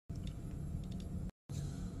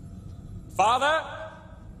Father?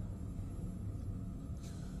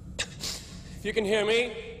 If you can hear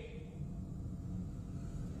me,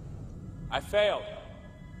 I failed.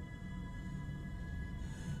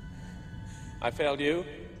 I failed you.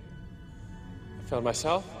 I failed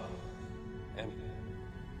myself. And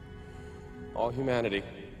all humanity.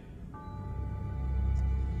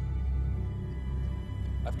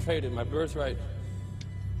 I've traded my birthright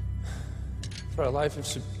for a life of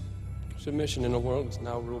submission in a world that's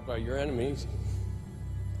now ruled by your enemies.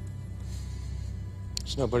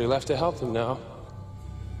 There's nobody left to help them now.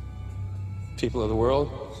 People of the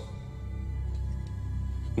world.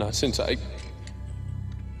 Not since I...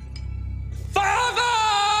 Father!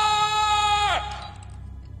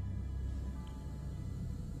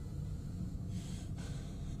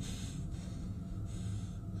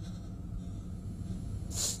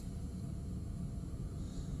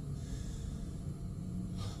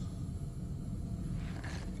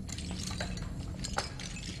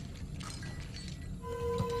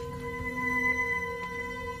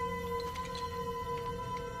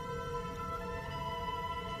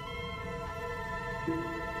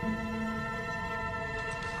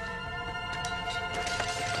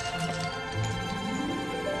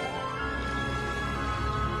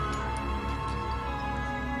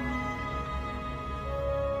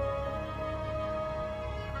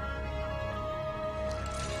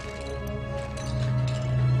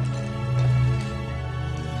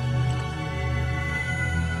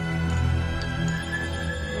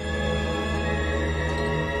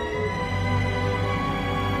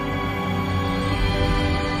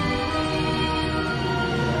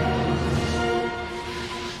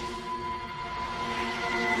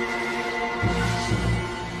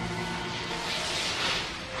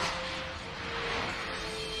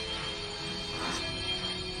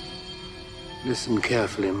 Listen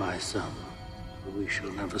carefully, my son, for we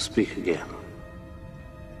shall never speak again.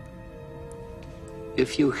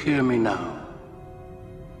 If you hear me now,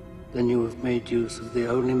 then you have made use of the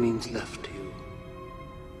only means left to you,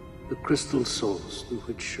 the crystal source through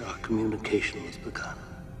which our communication was begun.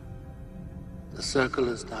 The circle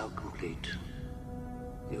is now complete.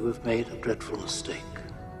 You have made a dreadful mistake,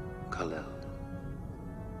 Kal-El.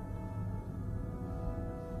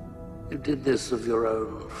 You did this of your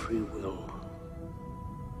own free will,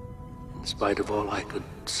 in spite of all I could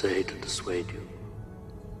say to dissuade you.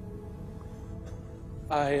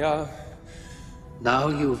 Now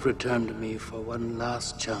you have returned to me for one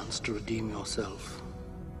last chance to redeem yourself.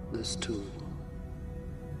 This too.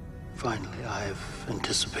 Finally, I have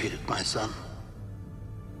anticipated my son.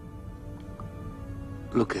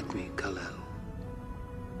 Look at me, Kal-El.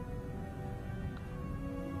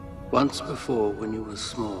 Once before, when you were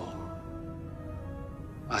small,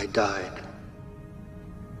 I died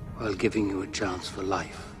while giving you a chance for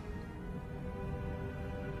life.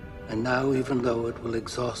 And now, even though it will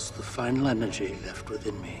exhaust the final energy left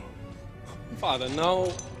within me... Father,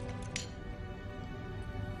 no.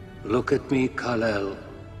 Look at me, Kal-El.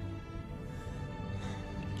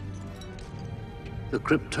 The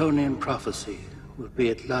Kryptonian prophecy will be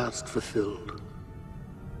at last fulfilled.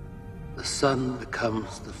 The son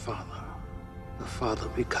becomes the father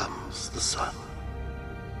becomes the son.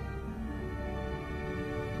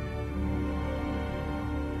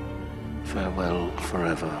 Farewell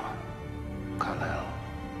forever, Kal-El.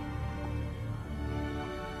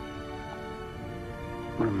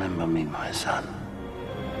 Remember me, my son.